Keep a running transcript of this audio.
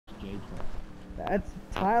That's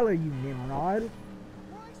Tyler, you nimrod.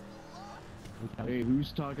 Hey,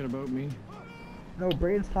 who's talking about me? No,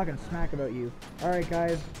 Braden's talking smack about you. Alright,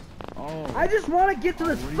 guys. Oh. I just want to get to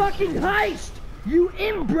this fucking heist! You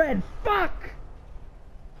inbred fuck!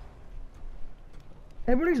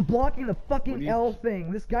 Everybody's blocking the fucking L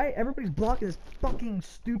thing. This guy, everybody's blocking this fucking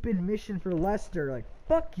stupid mission for Lester. Like,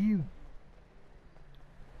 fuck you.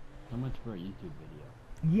 How much for a YouTube video?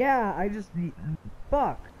 Yeah, I just need.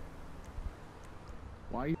 Fuck.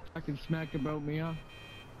 Why are you talking smack about me, huh?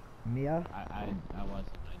 Mia? I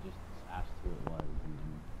wasn't. I just asked who it was.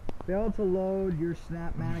 Failed to load your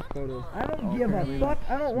Snapmatic photos. I don't give a fuck.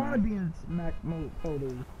 I don't want to be in Snap mode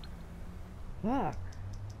photos. Fuck.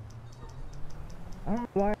 I don't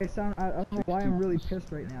know why I sound. I don't know why I'm really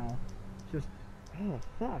pissed right now. Just. Oh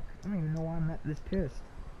fuck. I don't even know why I'm that this pissed.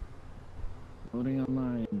 Loading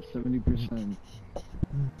online, 70%.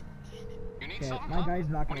 Okay, my guy's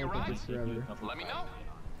not gonna look at this forever. Let me know.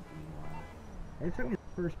 It took me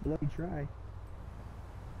the first bloody try.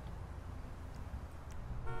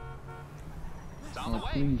 It's on the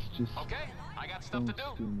way. Please just. Okay, I got stuff to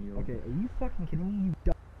do. Okay, are you fucking kidding me? You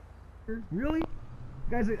dumb. Really?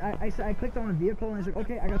 Guys, I clicked on a vehicle and I was like,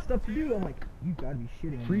 okay, I got stuff to do. I'm like, you gotta be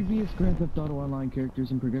shitting me. Previous Grand Theft Auto Online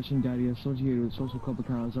characters and progression data associated with Social Club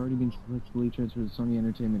account has already been successfully transferred to Sony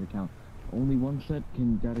Entertainment account. Only one set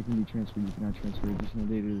data can be transferred. You cannot transfer additional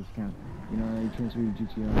data to this account. You know how you transfer your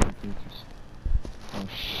GTA Online characters. Oh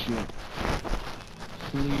shit.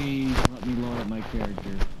 Please let me load up my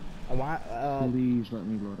character. Please let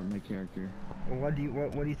me load up my character. What do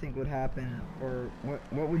you think would happen, or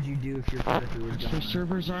what would you do if your character was gone? The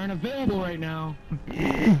servers aren't available right now.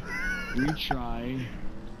 Retry.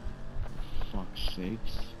 Fuck's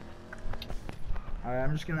sakes. Alright,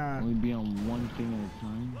 I'm just gonna only be on one thing at a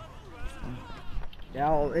time. Yeah,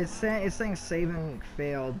 well, it's saying saving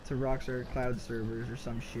failed to Rockstar Cloud servers or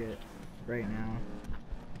some shit right now.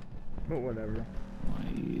 But whatever. Why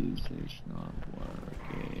is this not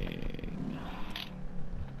working?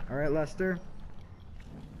 Alright, Lester.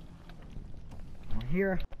 I'm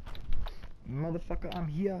here. Motherfucker, I'm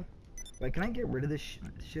here. Wait, can I get rid of this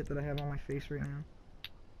shit that I have on my face right now?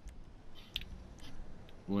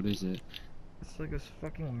 What is it? It's like this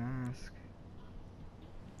fucking mask.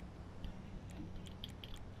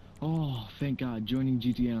 Oh, thank God. Joining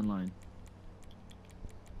GTA Online.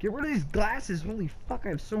 Get rid of these glasses. Holy fuck, I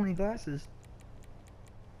have so many glasses.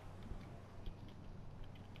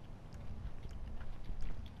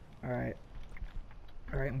 Alright.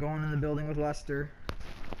 Alright, I'm going in the building with Lester.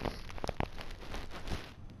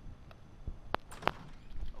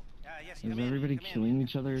 Is everybody killing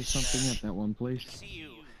each other or something at that one place? See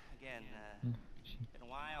you again. Been a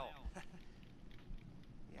while.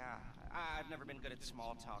 Yeah, I've never been good at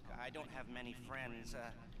small talk. I don't have many friends.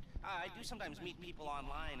 I do sometimes meet people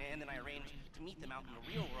online, and then I arrange to meet them out in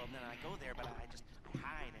the real world. And then I go there, but I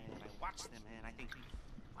hide and I watch them, and I think,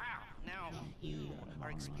 wow, now you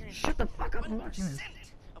are experiencing. Shut the fuck up! I'm watching this.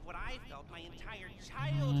 Of what I felt my entire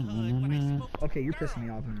childhood when I spoke. Okay, you're pissing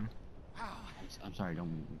me off now. Wow. I'm sorry, don't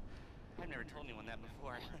move me. I've never told anyone that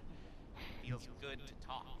before. Feels good to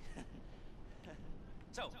talk.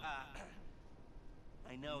 So,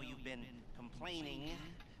 I know you've been complaining,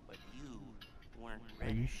 but you weren't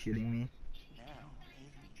ready. Are you shitting me? Now,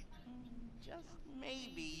 maybe, just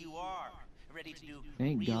maybe you are ready to do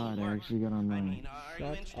Thank real God work. I actually got online. I mean, are you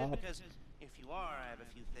interested? Up. Because if you are, I have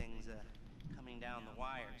a few things coming down the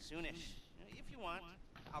wire soonish. If you want,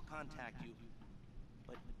 I'll contact you.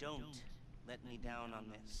 But don't let me down on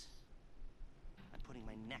this. I'm putting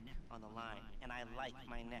my neck on the line, and I like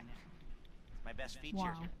my neck. It's my best feature.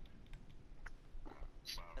 Wow.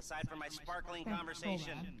 Aside from my sparkling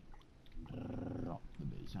conversation.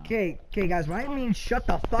 Okay, guys, when I mean shut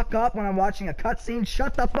the fuck up when I'm watching a cutscene,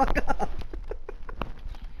 shut the fuck up!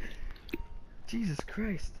 Jesus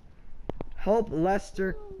Christ. Help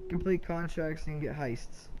Lester complete contracts and get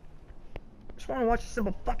heists. I just want to watch a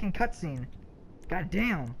simple fucking cutscene. God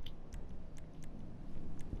damn.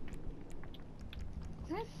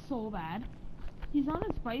 That's so bad. He's on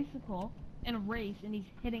his bicycle in a race and he's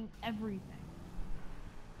hitting everything.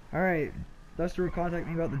 Alright, Lester will contact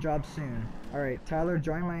me about the job soon. Alright, Tyler,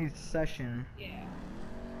 join my session. Yeah.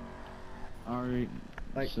 Alright,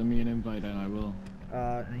 Like- send me an invite and I will.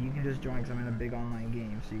 You can just join because I'm in a big online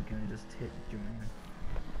game, so you can just hit join.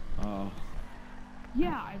 Oh.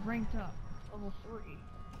 Yeah, I ranked up. Level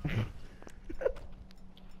 3.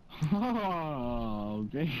 Oh,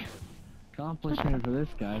 big accomplishment for this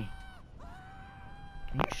guy.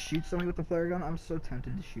 Can you shoot somebody with the flare gun? I'm so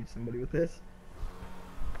tempted to shoot somebody with this.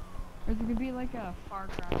 Or is it gonna be like a Far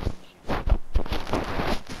Cry?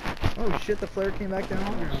 Oh shit, the flare came back down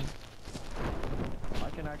on the ground. If I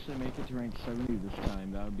can actually make it to rank 70 this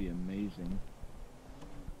time, that would be amazing.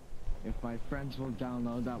 If my friends will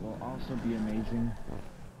download, that will also be amazing.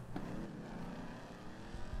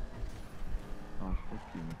 Oh, fuck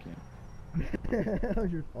you, mechanic. That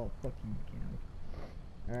was your fault. Fuck you, mechanic.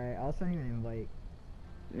 Alright, I'll send you an invite.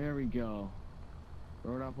 There we go.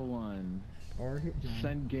 Road Apple 1. Or hit join.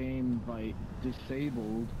 Send game invite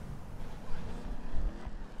disabled.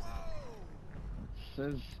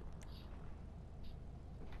 Says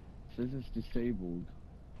it's disabled.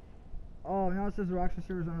 Oh, now it says the Rockstar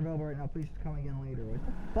server is unavailable right now. Please come again later. What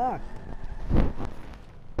the fuck?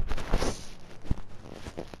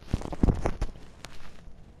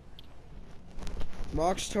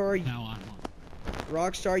 Rockstar, Now I'm on.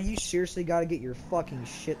 Rockstar, you seriously gotta get your fucking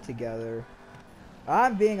shit together.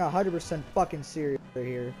 I'm being 100% fucking serious right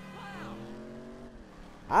here.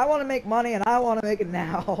 I want to make money and I want to make it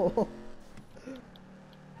now.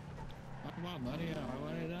 I want money, I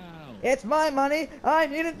want it now. It's my money. I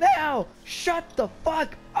need it now. Shut the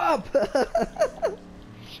fuck up.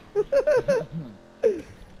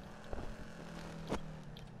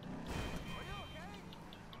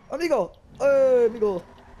 Amigo. Amigo.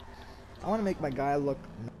 I want to make my guy look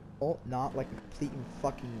not like a complete and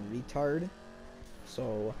fucking retard.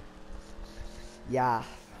 So, yeah.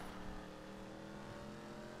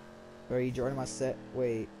 Are you joining my set?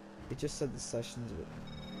 Wait, it just said the sessions.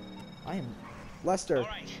 I am Lester. All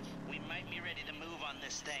right, we might be ready to move on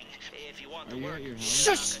this thing. If you want Are to you work, at your house?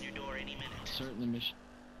 Shush! knock on your door any minute. Start the mission.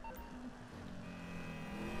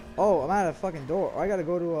 Oh, I'm at a fucking door. I gotta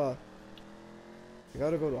go to a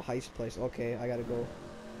heist place. Okay, I gotta go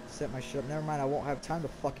set my shit up. Never mind, I won't have time to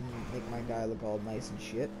fucking make my guy look all nice and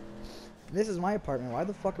shit. This is my apartment. Why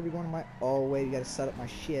the fuck are we going to my... Oh, wait, you gotta set up my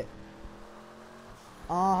shit.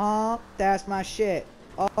 Uh-huh, that's my shit.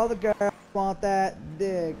 All the girls want that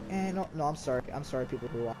dick. And no, I'm sorry. I'm sorry, people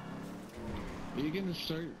who want... Are you gonna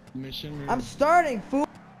start mission? I'm starting, fool!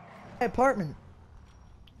 My apartment.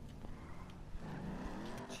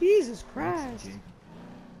 Jesus Christ.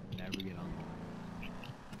 Never get on.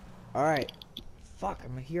 Alright. Fuck,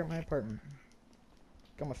 I'm here at my apartment.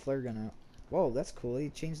 Got my flare gun out. Whoa, that's cool. He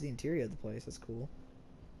changed the interior of the place. That's cool.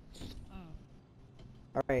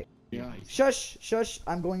 Alright. Yeah. Shush! Shush!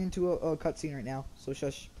 I'm going into a cutscene right now. So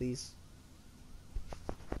shush, please.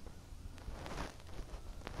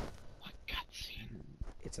 What cutscene?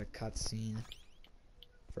 It's a cutscene.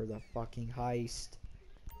 For the fucking heist.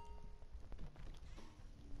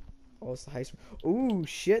 Oh, it's the heist. Ooh,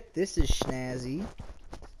 shit. This is snazzy.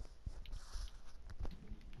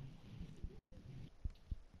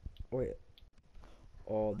 Wait.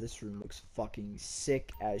 Oh, this room looks fucking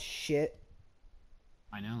sick as shit.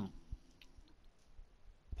 I know.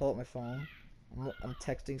 Pull up my phone. I'm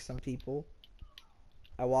texting some people.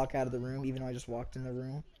 I walk out of the room, even though I just walked in the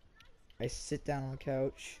room. I sit down on the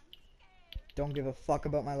couch. Don't give a fuck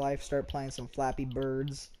about my life. Start playing some Flappy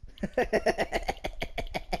Birds.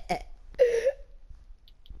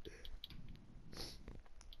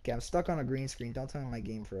 Okay, I'm stuck on a green screen. Don't tell me my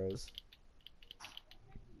game froze.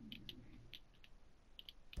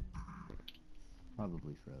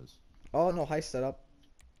 Probably froze. Oh, no, heist setup.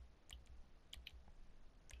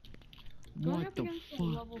 Going What up the against a fuck?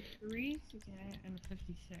 level 3, okay, and a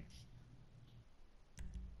 56.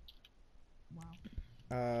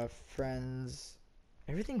 Wow. Friends.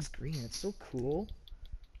 Everything's green. It's so cool.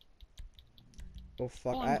 Oh,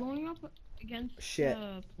 fuck. Oh, I'm going up against Shit.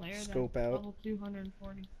 a player Scope that's out. level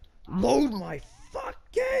 240. Load my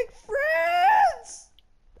fucking friends!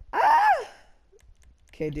 Ah!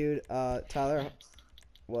 Okay, dude, Tyler,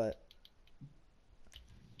 what?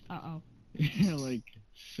 Uh-oh. Yeah, like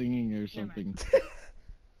singing or Never something.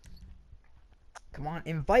 Come on,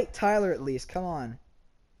 invite Tyler at least, come on.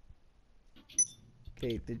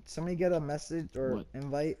 Okay, did somebody get a message or What?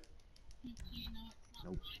 invite?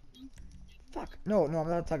 Nope. Fuck, no, I'm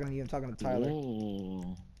not talking to you, I'm talking to Tyler.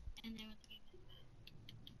 Whoa.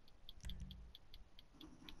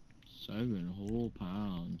 7 whole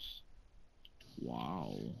pounds.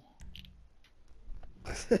 Wow.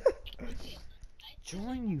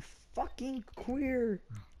 Join, you fucking queer.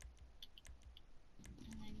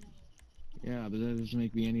 Yeah, but that doesn't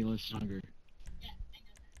make me any less hungry.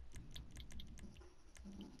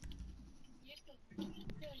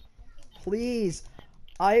 Please,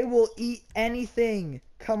 I will eat anything.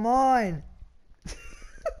 Come on.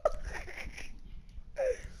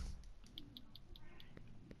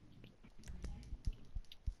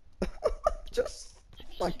 Just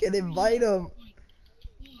fucking invite him.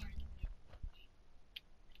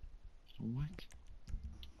 What?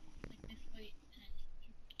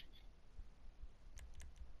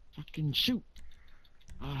 Fucking shoot.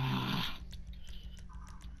 Ah.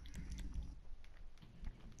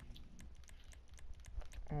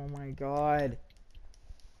 Oh my god.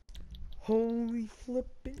 Holy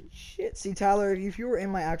flippin' shit. See, Tyler, if you were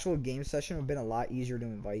in my actual game session, it would have been a lot easier to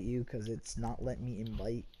invite you because it's not letting me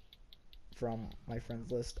invite from my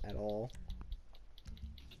friends list at all.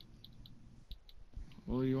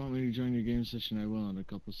 Well, you want me to join your game session? I will in a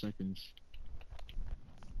couple seconds.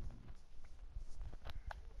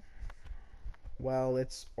 Well,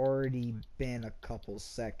 it's already been a couple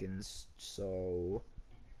seconds, so...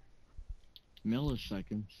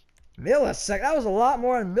 Milliseconds. Millisecond? That was a lot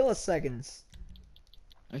more than milliseconds.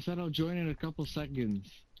 I said I'll join in a couple seconds.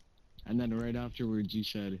 And then right afterwards you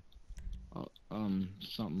said,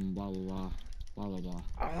 something blah blah blah. Blah blah blah.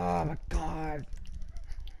 Oh my god.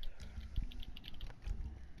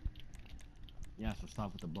 Yeah, so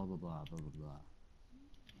stop with the blah blah blah blah blah blah.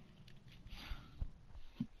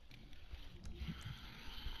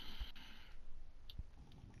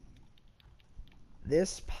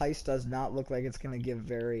 This heist does not look like it's gonna give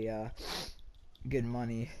very, good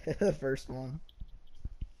money. The first one.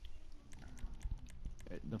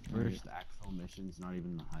 The first actual mission's not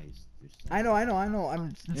even the heist. I know.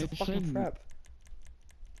 It's a It fucking said- prep.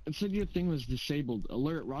 It said your thing was disabled.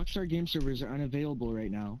 Alert, Rockstar game servers are unavailable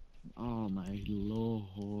right now. Oh my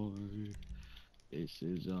lord. This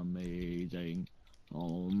is amazing.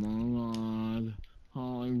 Oh my god.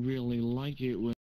 Oh, I really like it when